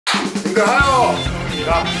근데 하여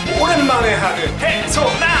우리가 오랜만에 하는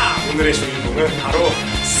패.소.남! 오늘의 주인공은 바로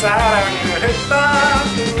사랑을 했다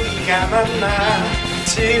우리가 만나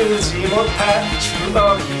지우지 못할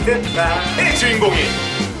추억이 됐다. 이 주인공이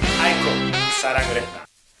아이콘 사랑을 했다.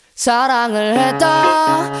 사랑을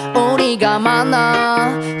했다 우리가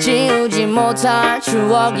만나 지우지 못할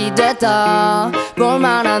추억이 됐다.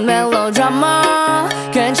 볼만한 멜로드라마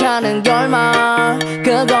괜찮은 결말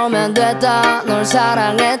그거면 됐다. 널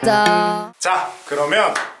사랑했다. 자,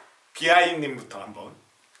 그러면 비아이님부터 한번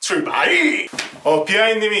출발!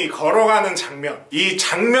 비아이님이 걸어가는 장면, 이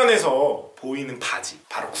장면에서 보이는 바지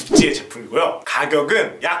바로 구찌의 제품이고요.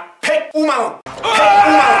 가격은 약 105만원!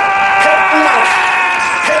 105만원!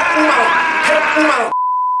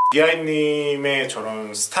 비아이님의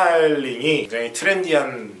저런 스타일링이 굉장히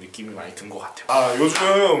트렌디한 느낌이 많이 든 것 같아요.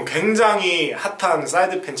 요즘 굉장히 핫한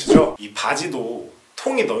사이드 팬츠죠. 이 바지도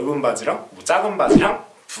통이 넓은 바지랑 뭐 작은 바지랑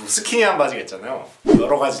스키니한 바지가 있잖아요.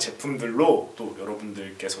 여러가지 제품들로 또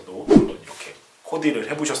여러분들께서도 한번 이렇게 코디를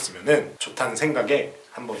해보셨으면 좋다는 생각에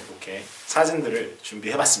한번 이렇게 사진들을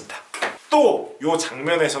준비해봤습니다. 또 이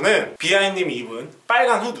장면에서는 비아이님이 입은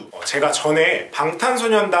빨간 후드, 제가 전에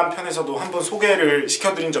방탄소년단 편에서도 한번 소개를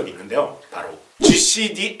시켜드린 적이 있는데요. 바로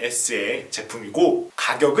GCDS의 제품이고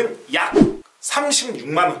가격은 약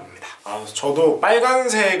 36만원입니다. 저도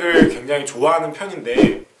빨간색을 굉장히 좋아하는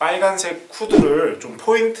편인데 빨간색 후드를 좀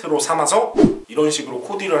포인트로 삼아서 이런 식으로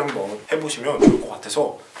코디를 한번 해보시면 좋을 것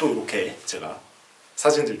같아서 또 이렇게 제가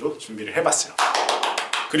사진들도 준비를 해봤어요.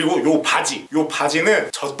 그리고 요 바지는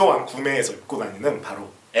저 또한 구매해서 입고 다니는 바로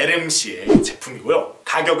LMC의 제품이고요.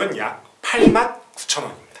 가격은 약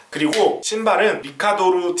 89,000원입니다. 그리고 신발은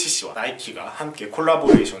리카도르 TC와 나이키가 함께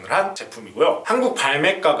콜라보레이션을 한 제품이고요. 한국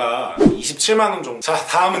발매가가 27만원 정도. 자,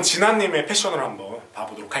 다음은 진아님의 패션을 한번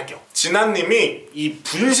봐보도록 할게요. 진아님이 이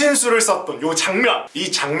분신술을 썼던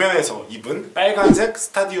이 장면에서 입은 빨간색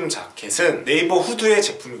스타디움 자켓은 네이버 후드의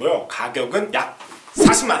제품이고요. 가격은 약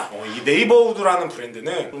 40만원! 이 네이버 후드라는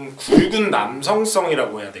브랜드는 좀 굵은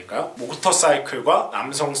남성성이라고 해야 될까요? 모터사이클과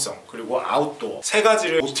남성성 그리고 아웃도어 세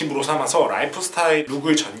가지를 모티브로 삼아서 라이프 스타일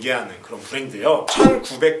룩을 전개하는 그런 브랜드예요.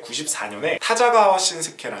 1994년에 타자가와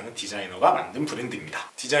신스케라는 디자이너가 만든 브랜드입니다.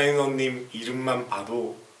 디자이너님 이름만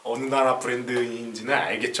봐도 어느 나라 브랜드인지는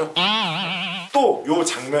알겠죠? 또 이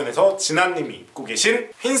장면에서 진아님이 입고 계신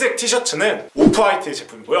흰색 티셔츠는 오프화이트의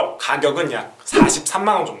제품이고요. 가격은 약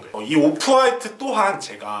 43만원 정도예요. 이 오프화이트 또한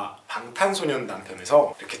제가 방탄소년단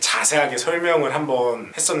편에서 이렇게 자세하게 설명을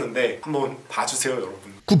한번 했었는데 한번 봐주세요, 여러분.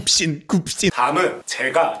 굽신. 다음은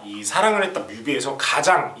제가 이 사랑을 했다 뮤비에서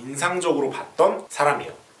가장 인상적으로 봤던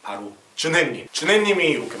사람이에요. 바로 준혜님. 준혜님이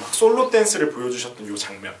이렇게 막 솔로 댄스를 보여주셨던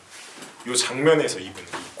이 장면에서 입은 이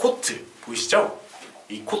코트 보이시죠?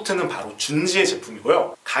 이 코트는 바로 준지의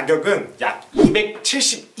제품이고요. 가격은 약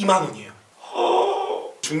 272만원이에요.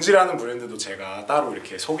 준지라는 브랜드도 제가 따로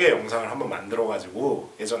이렇게 소개 영상을 한번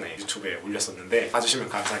만들어가지고 예전에 유튜브에 올렸었는데 봐주시면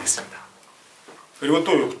감사하겠습니다. 그리고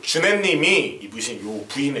또 준혜님이 입으신 이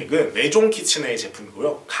브이넥은 메종 키츠네의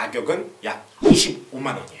제품이고요. 가격은 약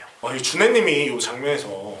 25만원이에요. 이 준혜님이 이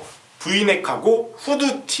장면에서 브이넥하고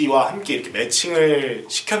후드티와 함께 이렇게 매칭을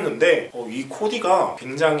시켰는데 이 코디가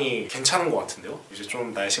굉장히 괜찮은 것 같은데요. 이제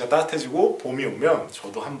좀 날씨가 따뜻해지고 봄이 오면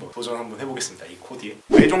저도 한번 도전 한번 해보겠습니다. 이 코디에.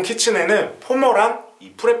 메종 키츠네는 포멀한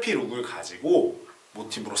이 프레피 룩을 가지고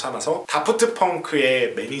모티브로 삼아서 다프트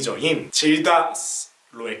펑크의 매니저인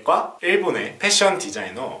즐겨듣는과 일본의 패션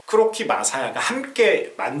디자이너 크로키 마사야가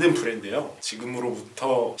함께 만든 브랜드예요.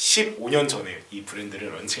 지금으로부터 15년 전에 이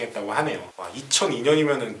브랜드를 런칭했다고 하네요.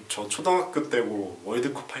 2002년이면은 저 초등학교 때고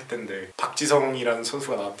월드컵 할 때인데 박지성이라는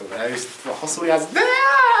선수가 나왔던 헛소리 하지.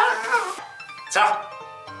 자,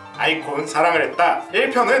 아이콘 사랑을 했다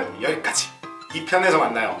 1편은 여기까지. 2편에서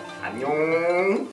만나요. 안녕.